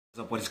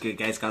What's up, what is good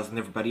guys, gals, and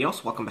everybody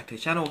else? Welcome back to the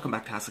channel, welcome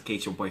back to Isekai,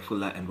 it's your boy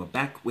Fulla, and we're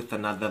back with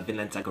another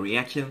Vinland Saga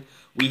reaction.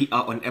 We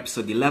are on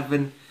episode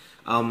 11.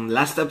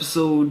 Last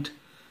episode,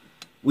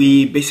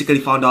 we basically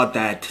found out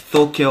that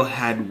Thorkel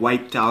had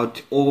wiped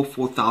out all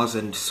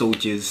 4,000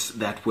 soldiers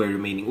that were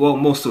remaining. Well,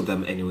 most of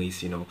them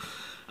anyways, you know.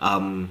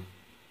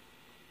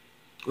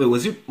 Wait,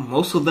 was it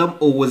most of them,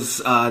 or was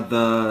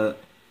the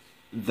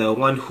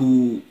one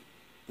who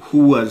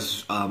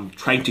was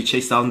trying to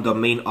chase down the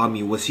main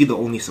army, was he the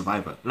only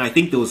survivor? And I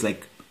think there was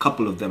like a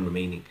couple of them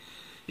remaining.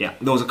 Yeah,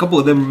 there was a couple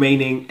of them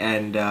remaining,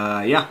 and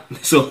yeah,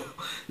 so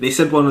they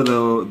sent one of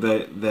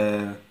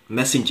the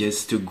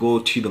messengers to go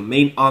to the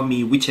main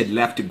army, which had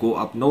left to go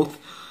up north,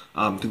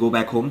 to go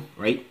back home,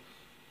 right?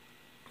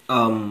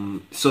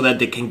 So that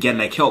they can get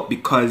like help,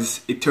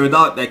 because it turned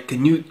out that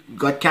Canute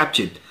got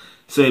captured.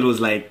 So it was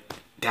like,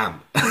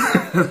 damn.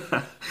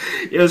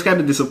 It was kind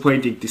of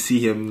disappointing to see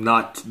him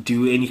not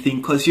do anything,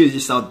 because he was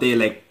just out there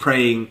like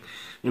praying,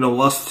 you know,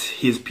 whilst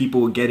his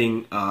people were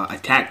getting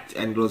attacked,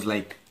 and it was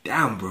like,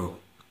 damn, bro,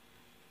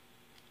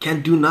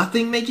 can't do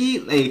nothing, Maggie?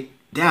 Like,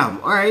 damn,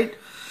 alright.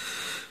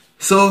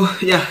 So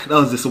yeah, that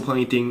was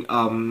disappointing.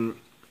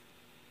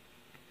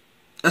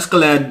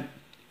 Escalade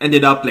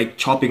ended up like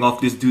chopping off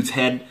this dude's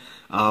head,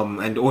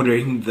 and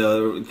ordering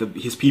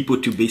his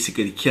people to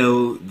basically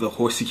kill the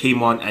horse he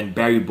came on and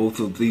bury both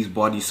of these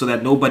bodies so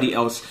that nobody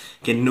else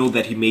can know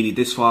that he made it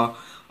this far.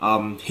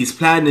 His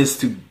plan is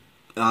to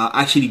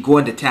actually go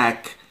and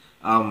attack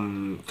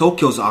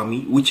Thorkel's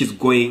army, which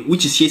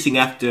is chasing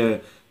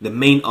after the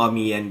main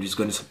army and is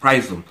going to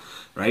surprise them,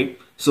 right?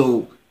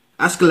 So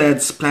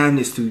Askeladd's plan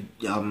is to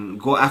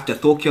go after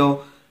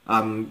Thorkel,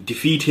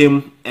 defeat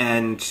him,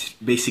 and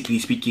basically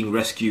speaking,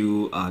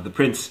 rescue the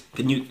prince,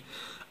 Canute.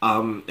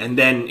 And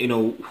then, you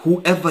know,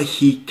 whoever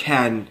he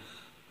can,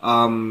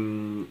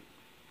 I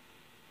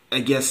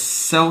guess,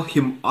 sell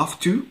him off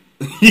to,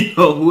 you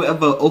know,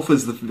 whoever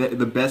offers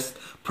the best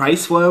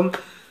price for him,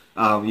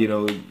 you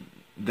know,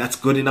 that's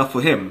good enough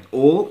for him.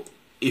 Or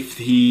if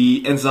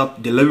he ends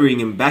up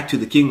delivering him back to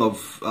the king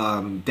of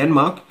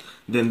Denmark,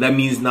 then that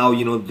means now,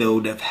 you know, they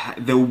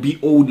will be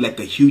owed like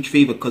a huge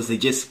favor, because they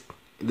just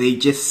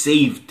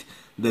saved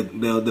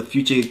the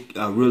future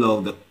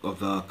ruler of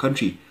the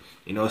country.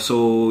 You know,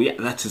 so yeah,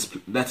 that's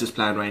his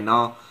plan right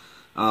now.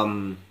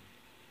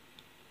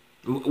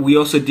 We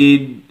also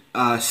did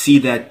see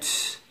that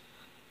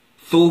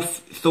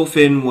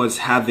Thorfinn was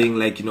having,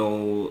 like, you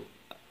know,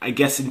 I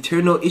guess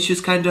internal issues,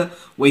 kinda,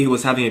 where he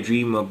was having a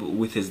dream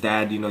with his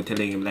dad, you know,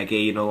 telling him like,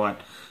 hey, you know what,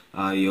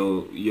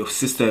 your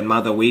sister and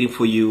mother waiting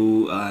for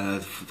you.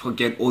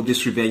 Forget all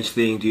this revenge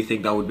thing. Do you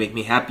think that would make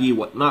me happy?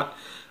 Whatnot.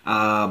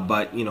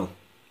 But you know,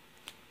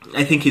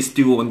 I think he's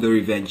still on the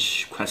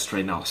revenge quest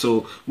right now.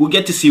 So we'll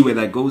get to see where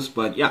that goes.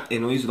 But yeah,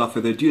 anyways, without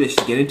further ado, let's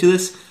get into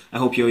this. I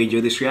hope you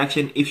enjoy this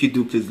reaction. If you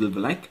do, please leave a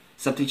like,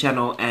 sub to the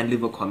channel, and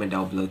leave a comment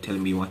down below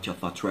telling me what your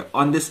thoughts were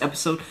on this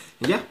episode.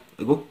 And yeah,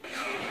 let's go.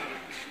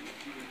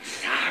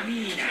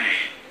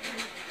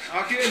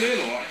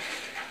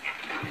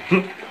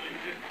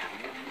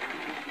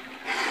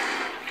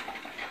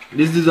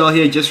 This dude's out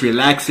here just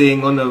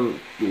relaxing on the...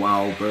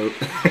 Wow, bro.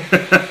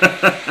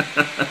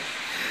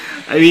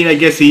 I mean, I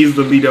guess he's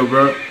the leader,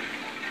 bro.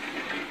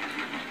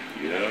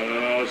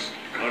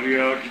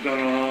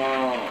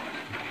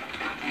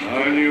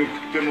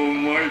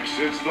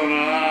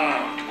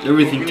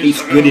 Everything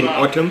tastes good in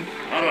autumn.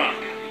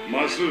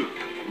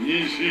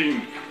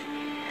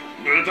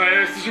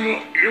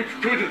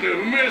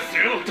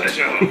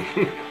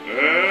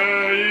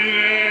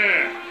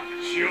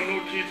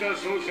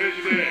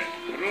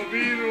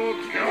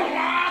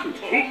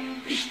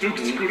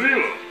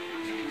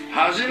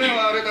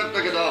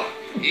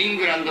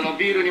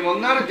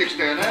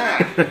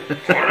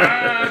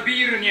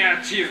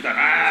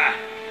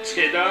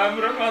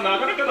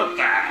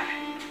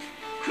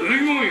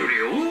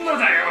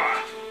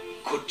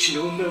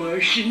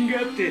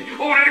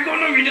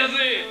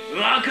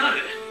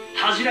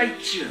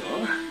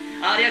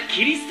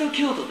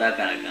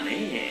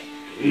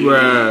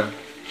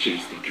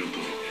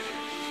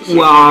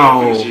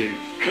 Wow.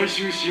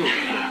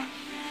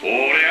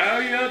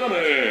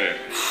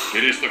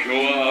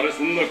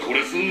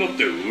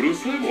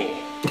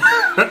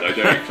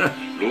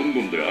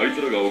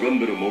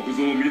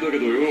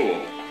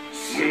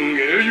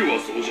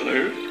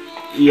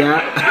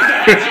 Yeah.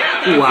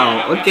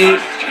 Wow, okay.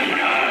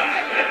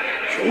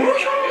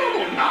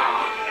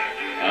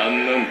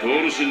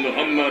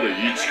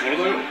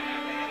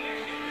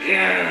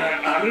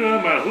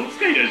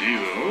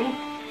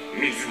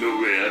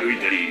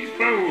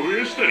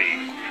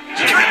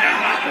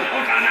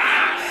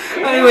 I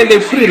mean, when they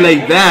put it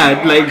like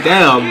that, like,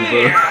 damn,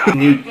 bro.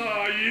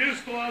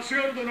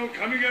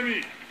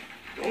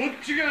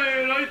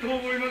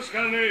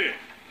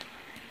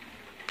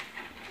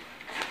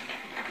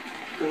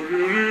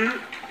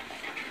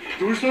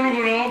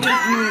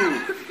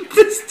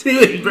 Just do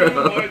it, bro.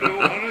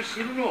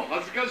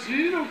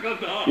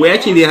 We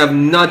actually have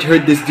not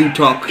heard this dude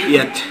talk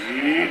yet.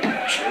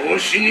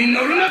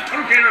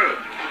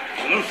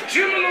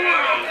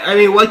 I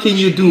mean, what can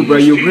you do, bro?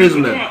 You're a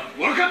prisoner.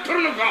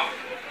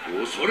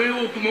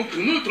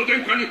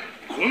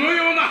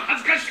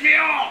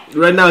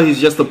 Right now, he's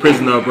just a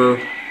prisoner, bro.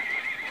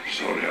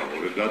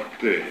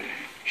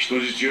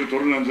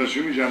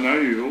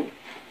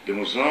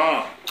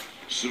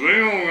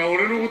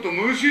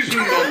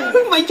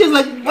 My kid's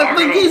like, but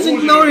my kid's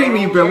ignoring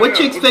me, bro. What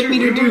you expect me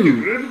to do?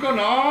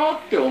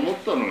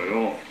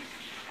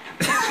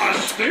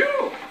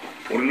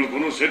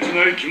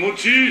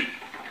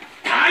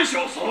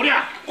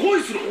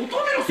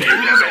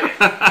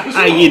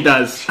 He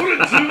does.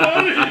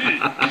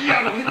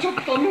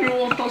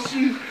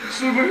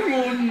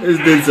 This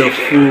dude's a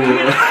fool.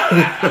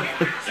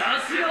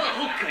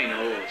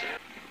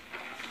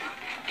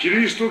 キ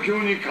リスト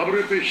教にかぶ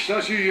れて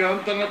久しいあ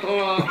んた方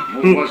は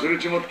もう忘れ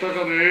ちまった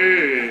か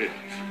ね。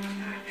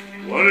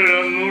我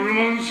らノル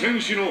マン戦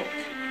士の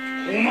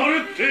誉れ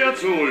ってや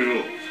つを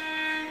よ。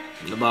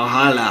バル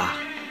ハラ。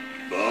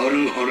バ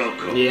ルハラ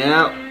か。い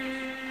や。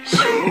そ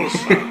う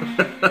さ。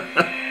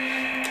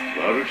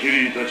バルキ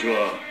リーたち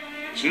は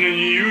常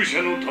に勇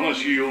者の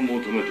魂を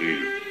求めてい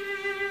る。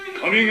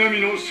神々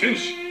の戦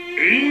士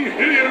エイン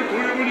ヘリアルと呼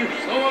ぶにふ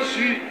さわし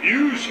い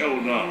勇者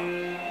をな。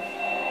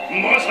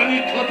 まさに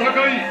戦い、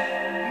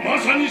ま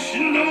さに死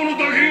んだ者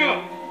だけ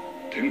が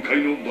天界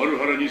のバル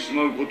ハラに住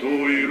まうことを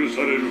許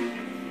される。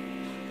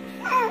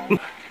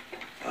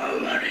哀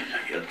れな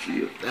やつ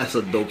よ。That's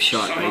a dope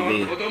shot right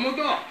there. 子供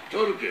だ、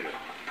トルケル。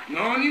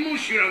何も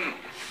知らぬ。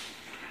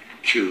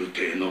宮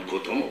廷のこ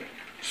とも、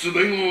ス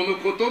ベン王の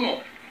こと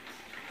も、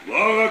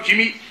我が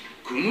君、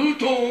クヌー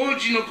ト王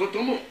子のこと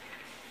も。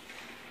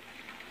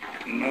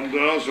なん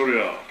だそり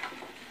ゃ、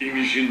意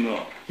味深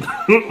な。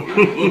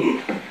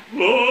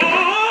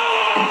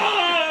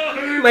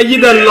Like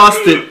you done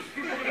lost it.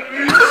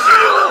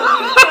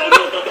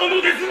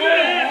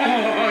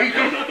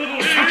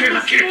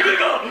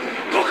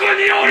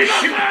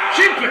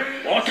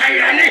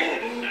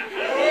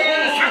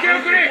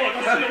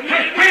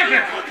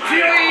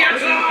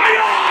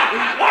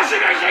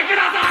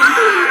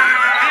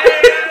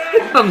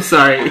 I'm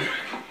sorry.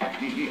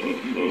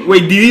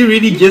 Wait, did he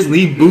really just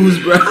need booze,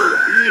 bro?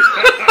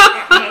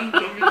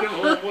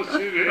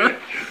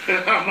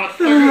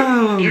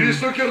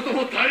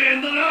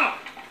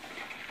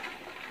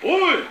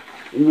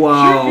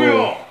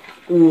 Wow.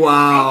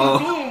 Wow.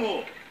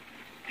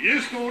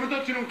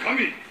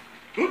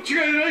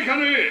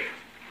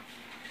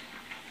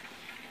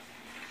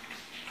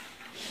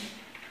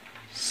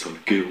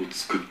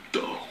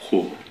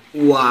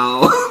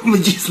 Wow.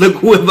 Just like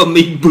whoever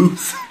made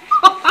booze.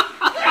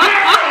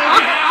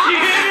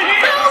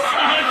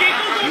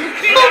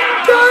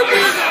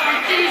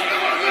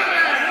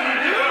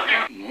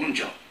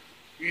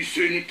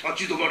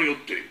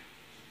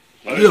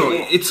 Yo,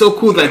 it's so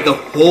cool that the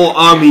whole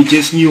army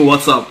just knew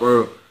what's up,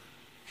 bro.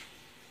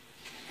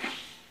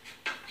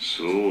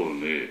 So,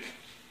 ne.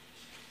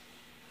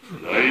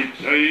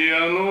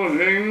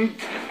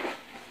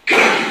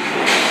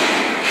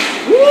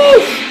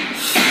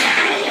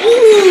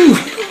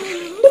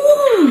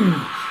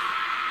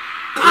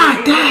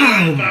 God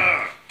damn!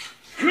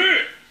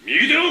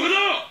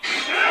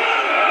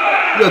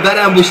 Yo, that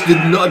ambush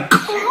did not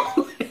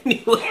go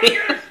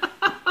anywhere.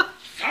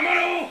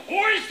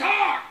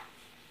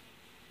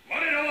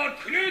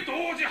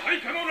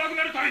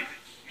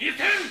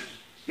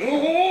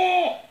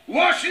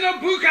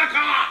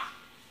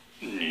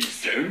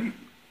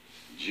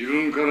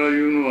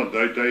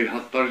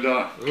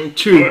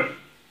 True.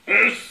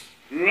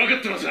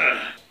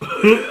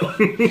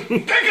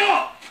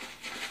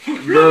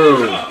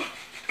 Bro.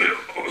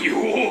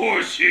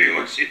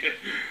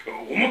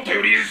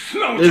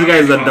 These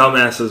guys are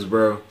dumbasses,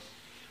 bro.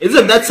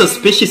 Isn't that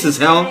suspicious as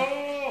hell?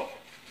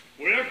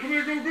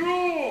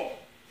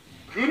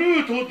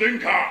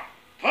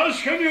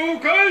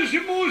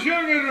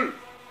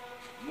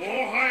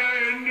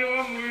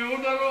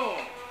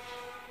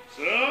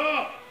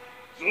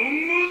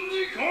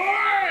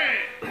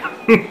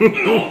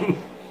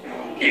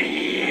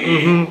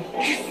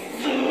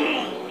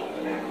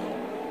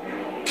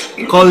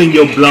 Calling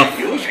your bluff.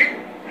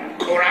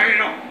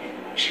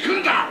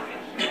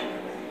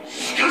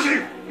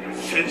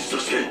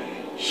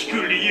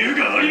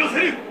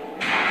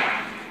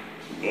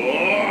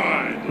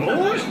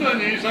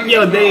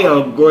 Yo, they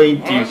are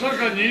going to.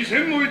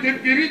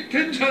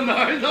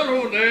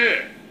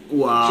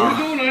 Wow.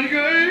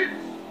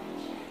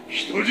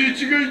 人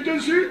質がい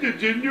たせいで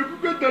全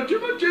力が立ち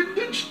ません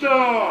でし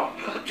た。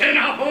て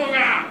な方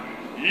が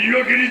言い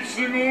訳に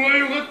都合が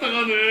良かったか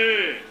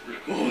ね。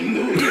お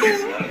のれ、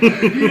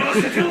言わせ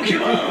ておけ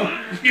ば。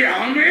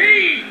やめ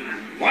い。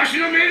わし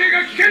の命令が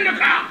聞けんの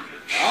か。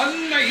あ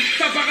んな言っ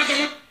たバカど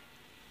も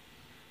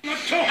の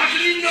挑発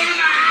に乗る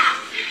な。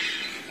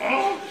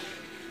あ、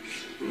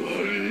悪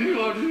い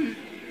悪い。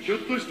ひょっ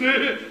として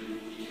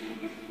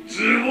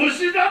図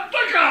星だった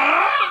か。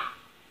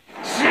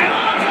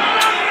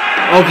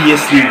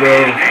Obviously, bro.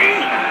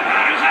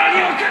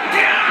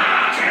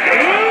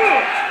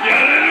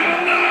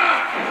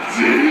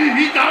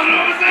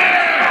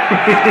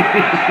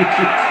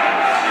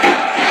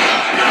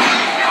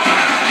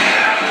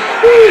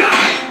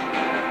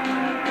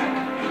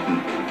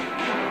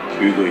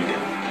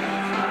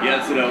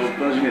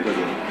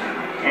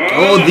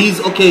 Oh, these,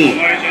 okay.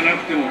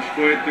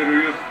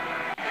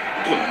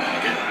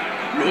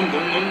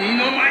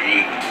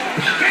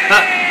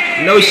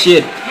 No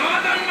shit.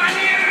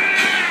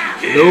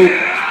 Nope.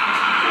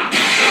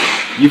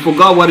 You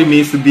forgot what it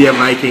means to be a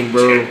Viking,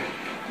 bro.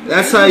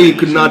 That's how you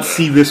could not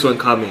see this one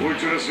coming.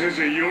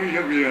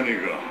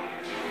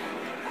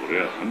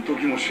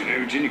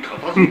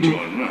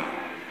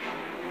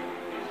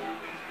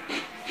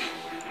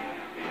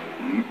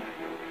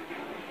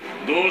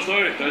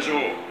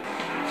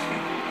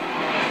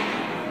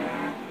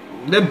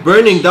 They're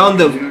burning down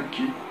the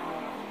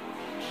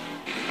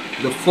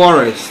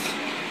forest.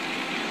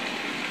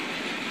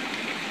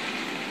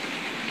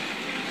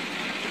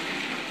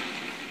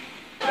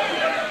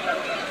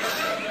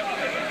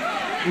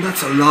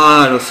 That's a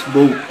lot of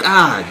smoke.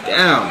 God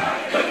damn.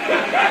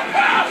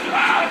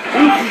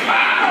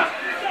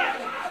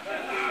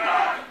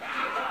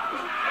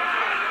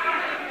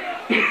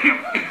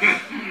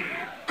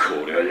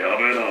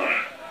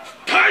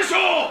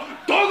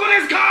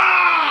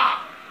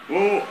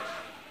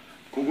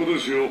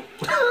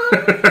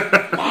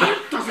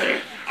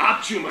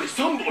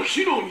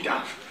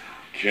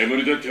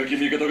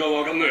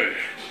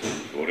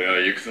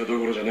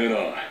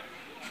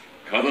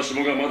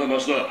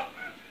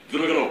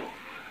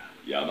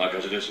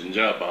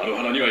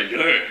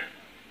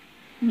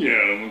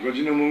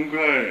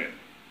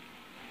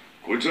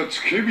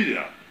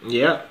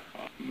 Yeah.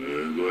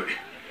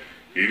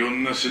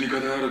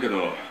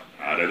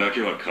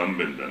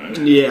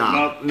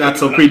 Yeah,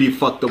 that's a pretty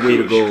fucked up way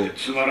to go.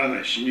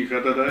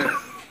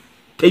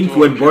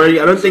 Painful and boring?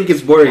 I don't think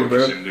it's boring,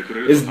 bro.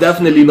 It's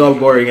definitely not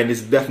boring and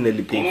it's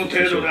definitely painful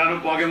for sure.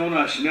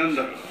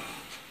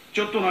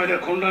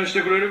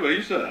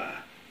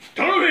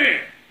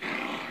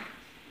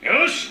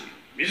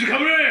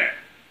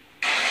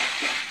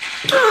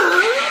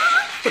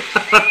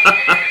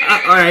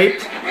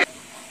 Alright.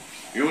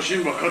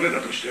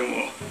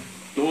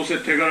 どうせ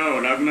手柄は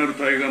ラグナル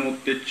隊が持っ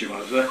てっちま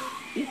うぜ。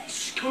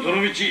その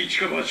道一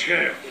か八か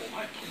よ。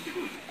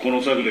こ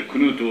の策でク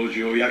ヌート王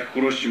子を焼き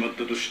殺しちまっ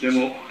たとして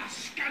も、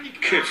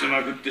ケツ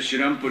まくって知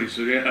らんぷり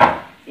すり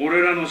ゃ、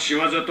俺らの仕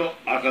業と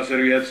明かせ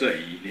るやつは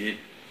いいね。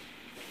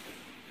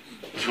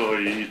と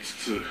言いつ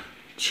つ、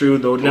True,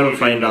 they'll never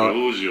find out.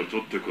 王子を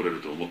取ってこれ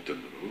ると思ってん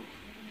だ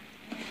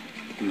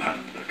ろ。な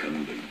んだか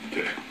んだ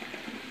言って、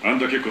あん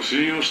た結構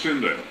信用して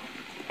んだよ。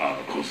あ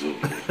の小僧。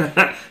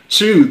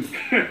Truth.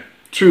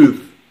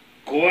 Truth.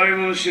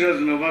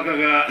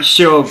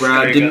 Sure,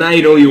 bro. Deny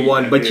it all you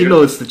want, but you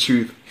know it's the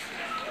truth.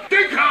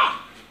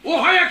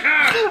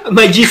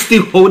 My G's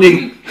still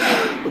holding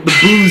the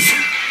booze.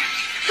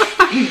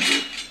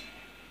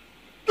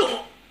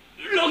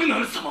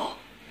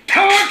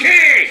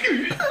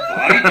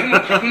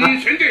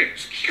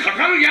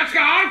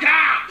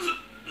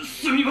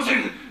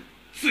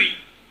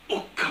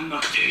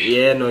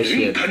 Yeah, no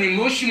shit.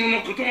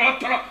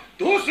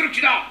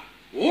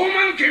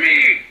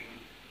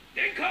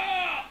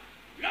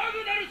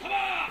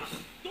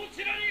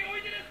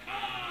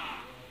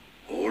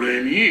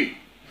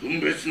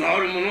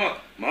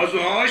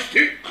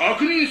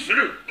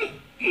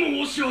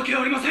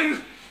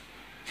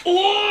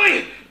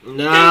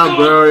 Nah,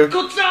 bro.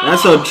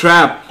 That's a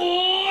trap.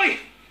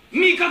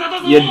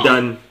 You're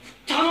done.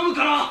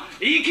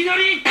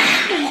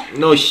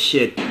 No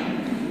shit.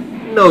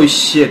 No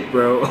shit,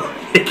 bro.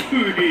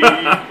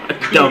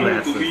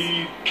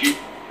 Dumbasses.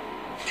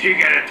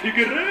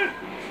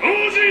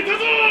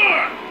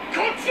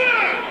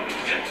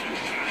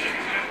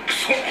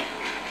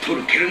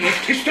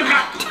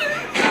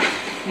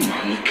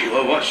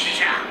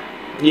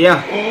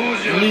 Yeah,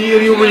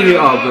 you really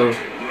are, bro.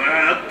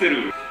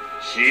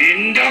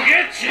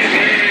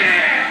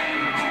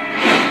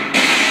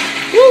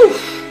 Woo.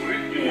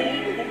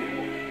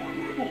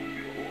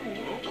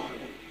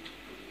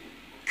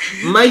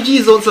 My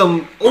G's on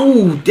some.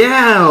 Oh,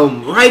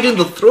 damn! Right in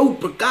the throat,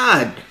 but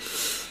God.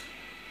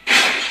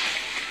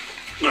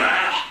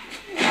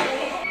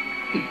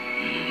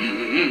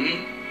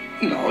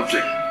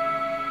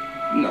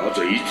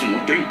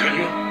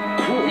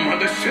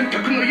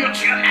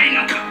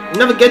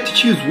 Never get to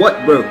choose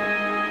what, bro.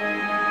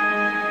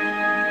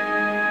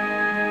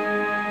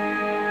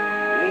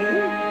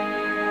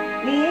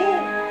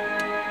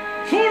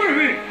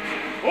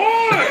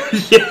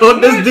 Yo,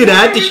 this dude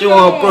had to show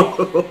up, bro.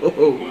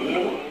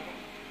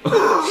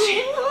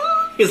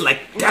 He's like,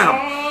 damn,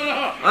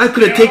 I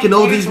could have taken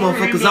all these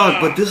motherfuckers out,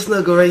 but this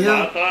nigga right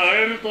here,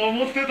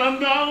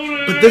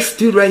 but this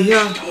dude right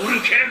here.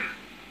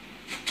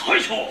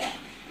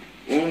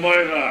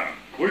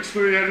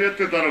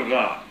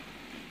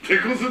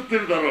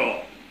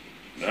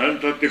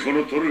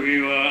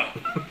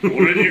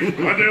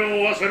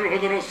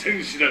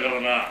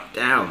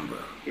 Damn, bro.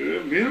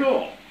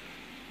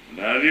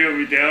 何を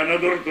見て侮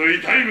ると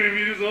痛い目見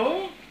る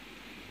ぞ。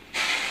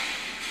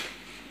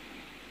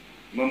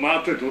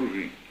待てトルフ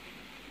ィン、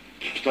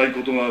聞きたい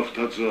ことが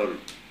2つある。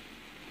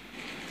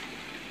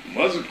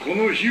まずこ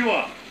の火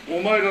は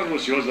お前らの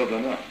仕業だ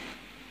な。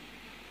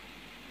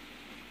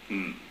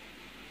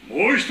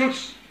もう一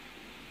つ、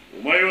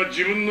お前は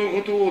自分の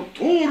ことを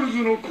トール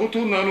ズの子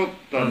と名乗っ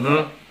たん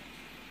だ。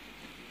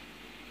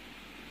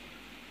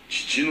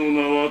父の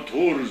名はト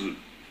ールズ、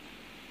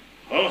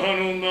母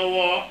の名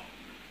は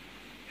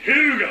ヘ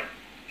ルガ。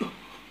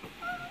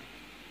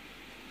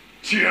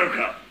違う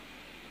か？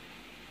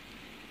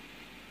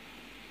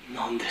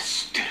なんで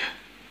知って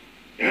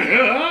る？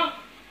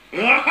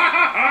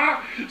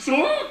そう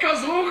か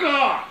そう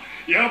か、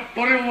やっ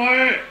ぱりお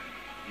前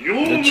ヨウ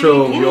ムの The ト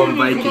Trove, ー your ルの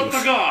子だ Vikings. っ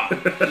たか。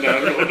な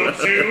るほど、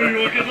強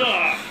いわけだ。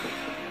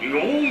ヨウ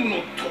ムの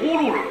ト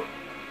ール、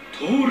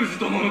トールズ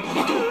殿の子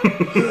だと。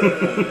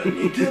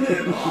似てねえ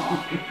な。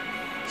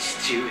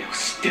父上を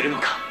知ってるの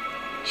か？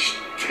知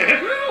って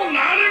るも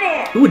何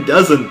も。 Who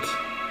doesn't?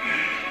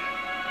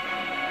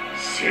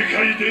 世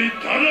界で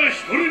ただ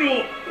一人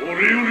の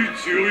俺より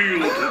強い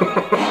男。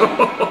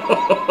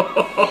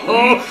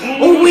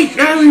Oh wait,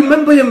 I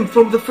remember him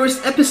from the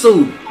first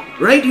episode,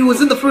 right? He was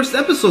in the first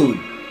episode,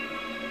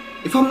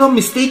 if I'm not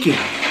mistaken.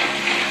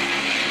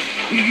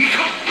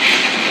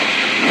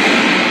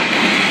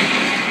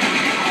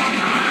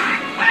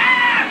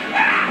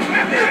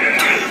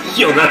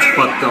 Yo, that's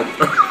fucked up.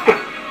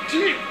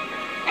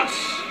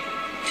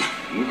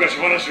 昔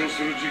話を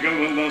する時間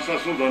はなさ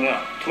そうだ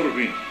な、トルフ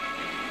ィン。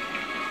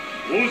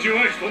王子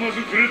はひとま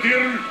ずくれてや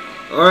る。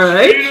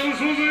 Alright,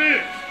 そう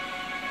ぜ。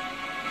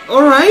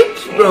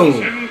 alright, どう bro.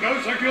 せ向か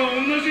う先は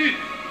同じ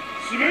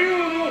スベヨ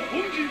の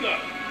本陣だ。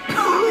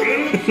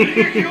俺の追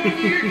撃を逃げ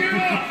切れ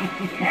ば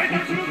お前た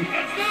ちの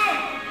勝ちだ。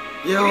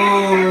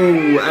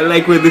 Yo, I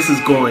like where this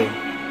is going.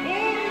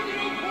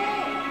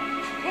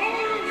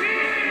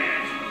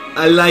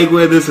 I like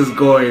where this is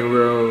going,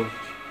 bro.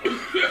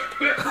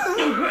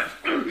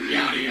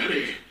 やれや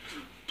れ、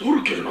ト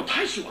ルケルの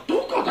大将は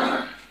どこ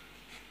だ？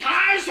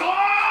大将！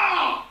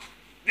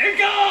殿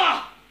下！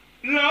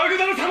ラグ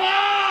ダル様！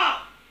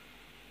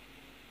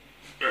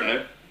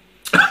え？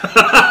さ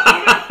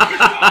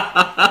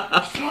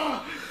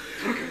あ、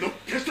トルケルの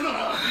手下だ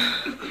な。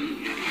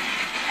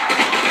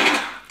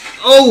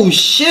Oh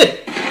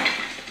shit!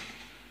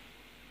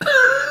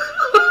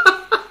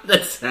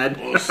 That's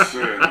sad. おっせ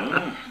え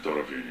な、ト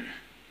ロフィー。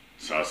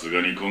さす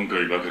がに今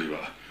回ばかり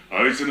は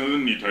あいつの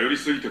運に頼り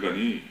すぎたか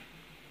ね。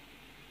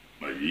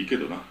まあいいけ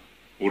どな、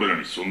俺ら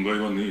に損害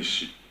はねえ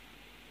し。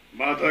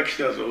また来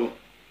たぞ。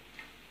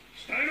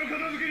死体の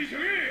片付け急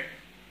げ。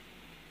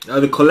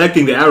They're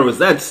collecting the arrows.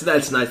 That's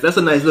nice. That's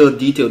a nice little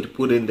detail to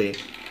put in there.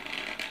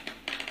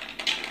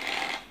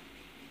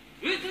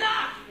 撃つ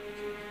な！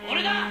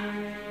俺だ！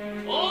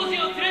王子を連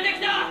れて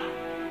きた！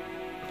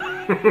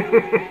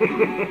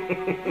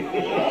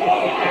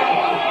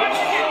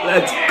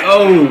 Let's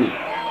go.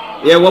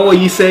 Yeah, what were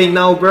you saying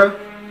now, bro?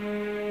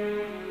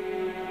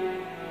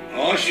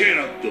 アシェ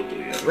ラットと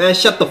や。 Man,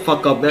 shut the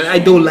fuck up, man.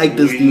 I don't like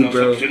this dude,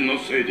 bro. 作戦の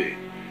せいで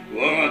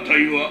我が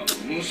隊は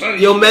無惨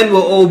Your men were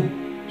all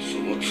そ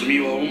の罪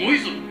は重い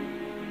ぞ。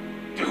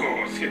どう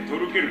せト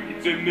ルケル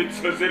に全滅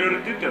させら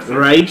れてたさ。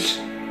 right.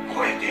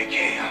 声でけ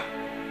えや。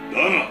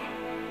だが、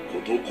こ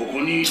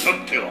こに至っ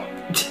ては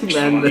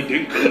Man, the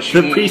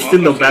priest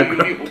in the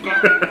background.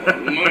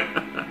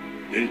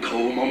 殿下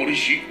を守り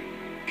し、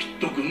きっ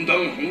と軍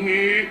団本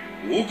営へ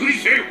お送り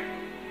せよ。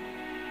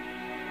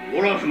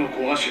オラフの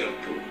子アシェラット、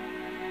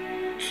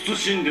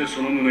謹んで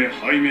その旨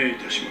拝命い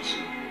たします。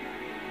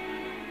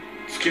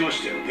つきま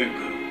しては殿下、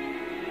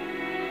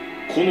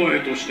近衛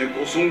として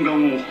ご尊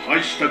厳を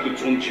拝したく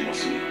存じま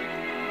す。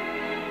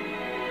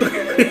王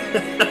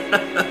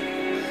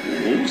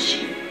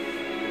子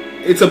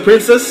It's a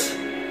princess.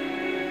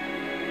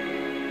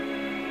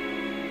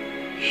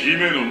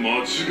 姫の間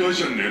違い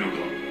じゃねえのか。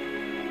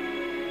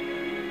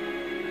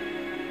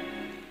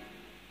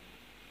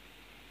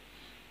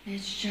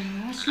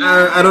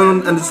I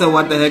don't understand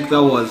what the heck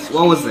that was.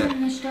 What was that?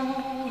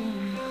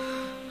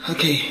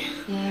 Okay.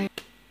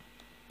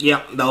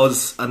 Yeah, that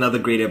was another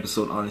great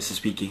episode, honestly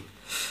speaking.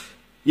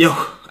 Yo,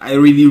 I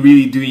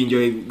really do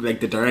enjoy like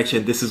the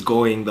direction this is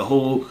going. The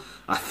whole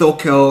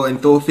Thorkel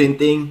and Thorfinn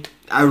thing.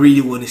 I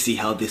really want to see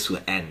how this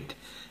will end.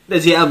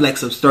 Does he have like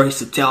some stories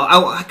to tell?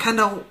 I kind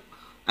of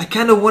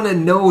want to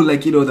know,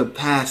 like, you know, the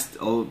past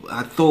or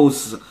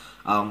Thor's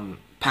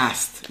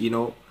past, you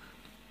know,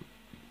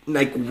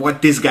 like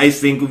what these guys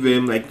think of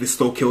him, like this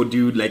Thorkel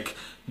dude. Like,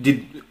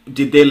 did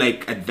they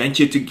like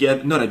adventure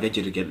together? Not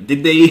adventure together.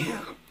 Did they?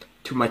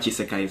 Too much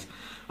isekais.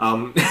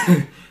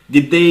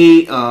 Did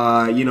they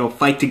you know,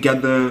 fight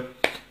together?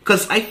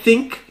 Because I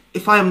think,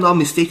 if I am not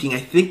mistaken, I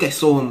think I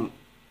saw him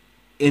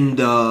in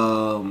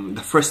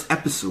the first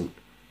episode.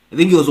 I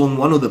think he was on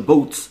one of the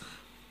boats,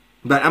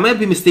 but I might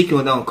be mistaken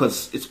on that one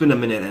because it's been a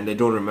minute and I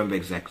don't remember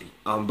exactly.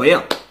 But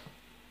yeah,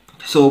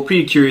 so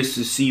pretty curious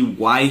to see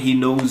why he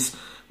knows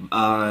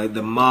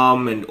the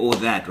mom and all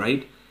that,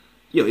 right?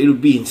 Yo, it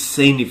would be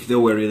insane if they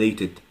were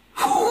related.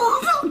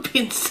 That would be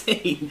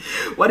insane.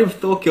 What if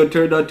Thorkel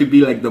turned out to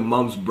be like the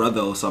mom's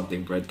brother or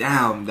something, bro?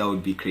 Damn, that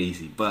would be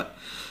crazy. But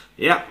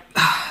yeah.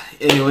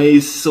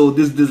 Anyways, so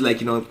this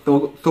like, you know,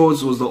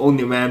 Thor's was the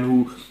only man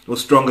who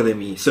was stronger than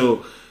me.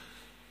 So,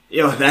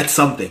 yo, that's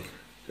something.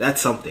 that's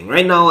something.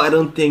 Right now, I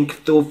don't think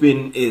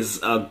Thorfinn is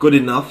good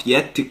enough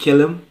yet to kill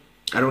him.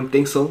 I don't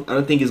think so. I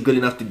don't think he's good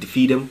enough to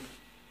defeat him.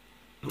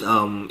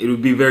 It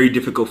would be very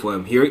difficult for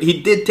him.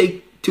 He did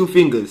take 2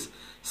 fingers.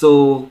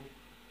 So,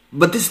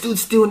 but this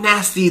dude's still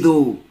nasty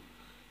though.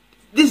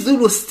 This dude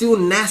was still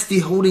nasty,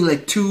 holding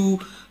like 2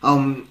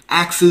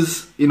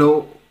 axes, you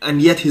know,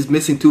 and yet he's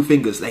missing 2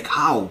 fingers. Like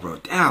how, bro?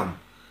 Damn.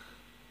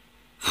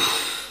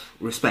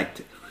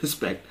 Respect.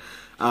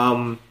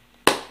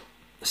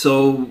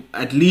 So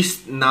at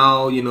least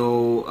now, you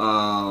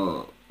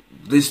know,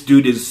 this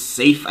dude is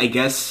safe, I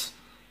guess.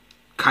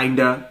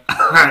 Kinda.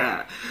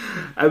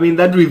 I mean,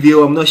 that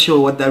reveal, I'm not sure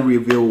what that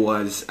reveal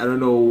was. I don't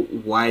know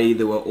why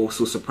they were all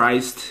so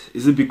surprised.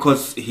 Is it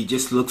because he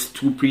just looks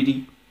too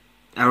pretty?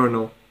 I don't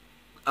know.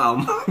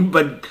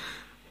 But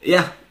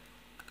yeah,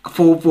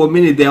 for a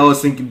minute there I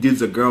was thinking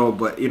dude's a girl,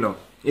 but you know,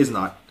 he's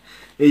not.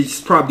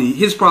 He's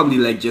probably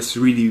like just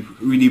really,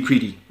 really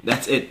pretty.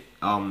 That's it.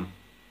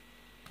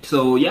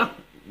 So yeah,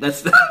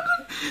 that's that.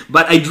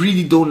 But I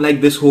really don't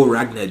like this whole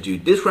Ragnar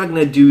dude. This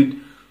Ragnar dude,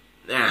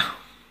 I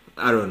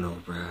don't know,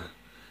 bruh.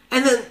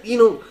 And then, you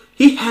know,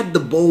 he had the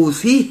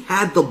balls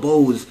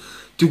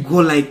to go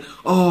like,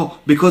 oh,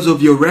 because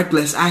of your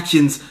reckless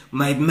actions,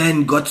 my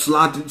men got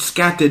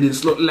scattered and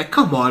slaughtered. Like,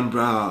 come on,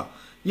 bruh.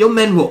 Your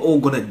men were all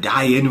gonna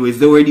die anyways.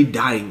 They're already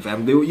dying,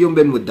 fam. Your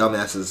men were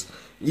dumbasses.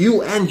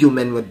 You and your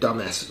men were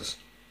dumbasses.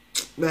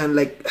 Man,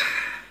 like,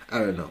 I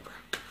don't know,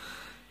 bruh.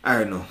 I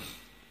don't know.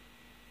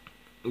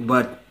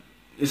 But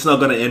it's not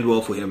gonna end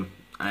well for him.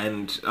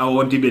 And I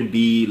won't even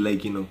be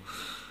like, you know,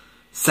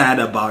 sad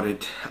about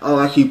it. I'll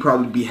actually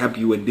probably be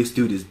happy when this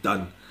dude is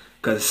done.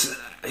 Because,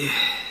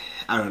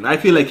 I don't know, I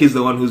feel like he's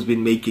the one who's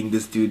been making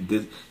this dude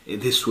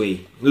this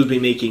way. Who's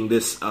been making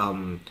this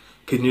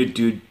Canute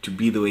dude to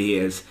be the way he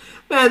is.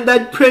 Man,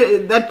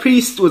 that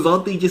priest was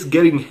out there just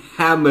getting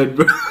hammered,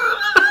 bro.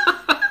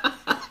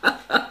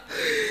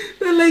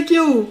 They're like,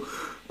 yo,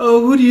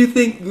 who do you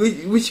think,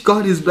 which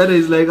god is better?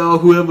 It's like, oh,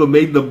 whoever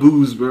made the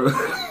booze, bro.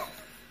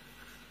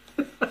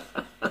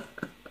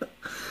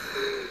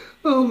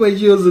 Oh my,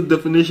 here's the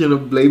definition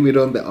of blame it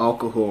on the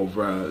alcohol,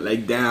 bro.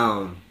 Like,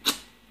 damn.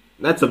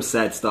 That's some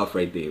sad stuff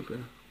right there, bro.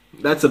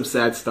 That's some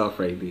sad stuff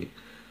right there.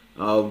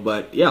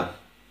 But yeah.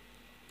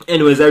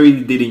 Anyways, I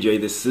really did enjoy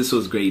this. This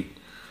was great.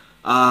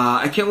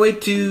 I can't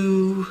wait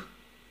to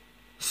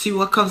see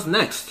what comes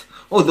next.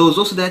 Oh, there was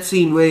also that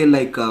scene where,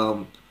 like,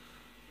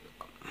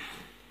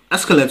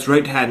 Askeladd's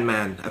right-hand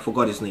man, I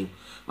forgot his name.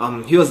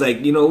 He was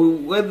like, you know,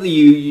 whether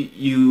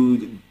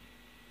you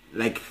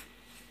like,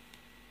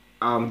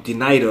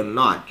 deny it or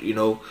not, you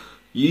know,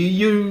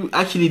 you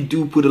actually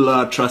do put a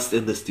lot of trust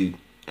in this dude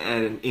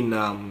and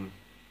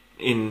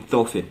in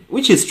Thorfinn,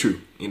 which is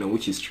true, you know,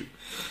 which is true.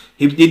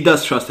 He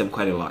does trust him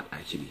quite a lot,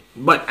 actually.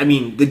 But I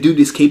mean, the dude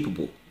is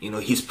capable, you know,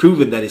 he's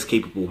proven that he's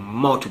capable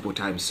multiple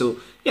times. So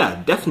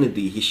yeah,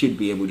 definitely he should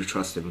be able to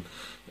trust him,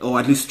 or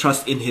at least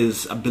trust in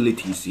his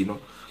abilities, you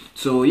know.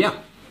 So yeah.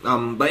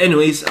 But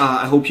anyways,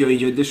 I hope you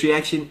enjoyed this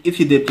reaction.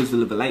 If you did, please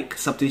leave a like,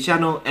 sub to the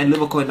channel, and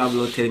leave a comment down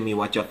below telling me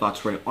what your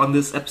thoughts were on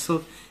this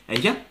episode. And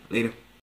yeah, later.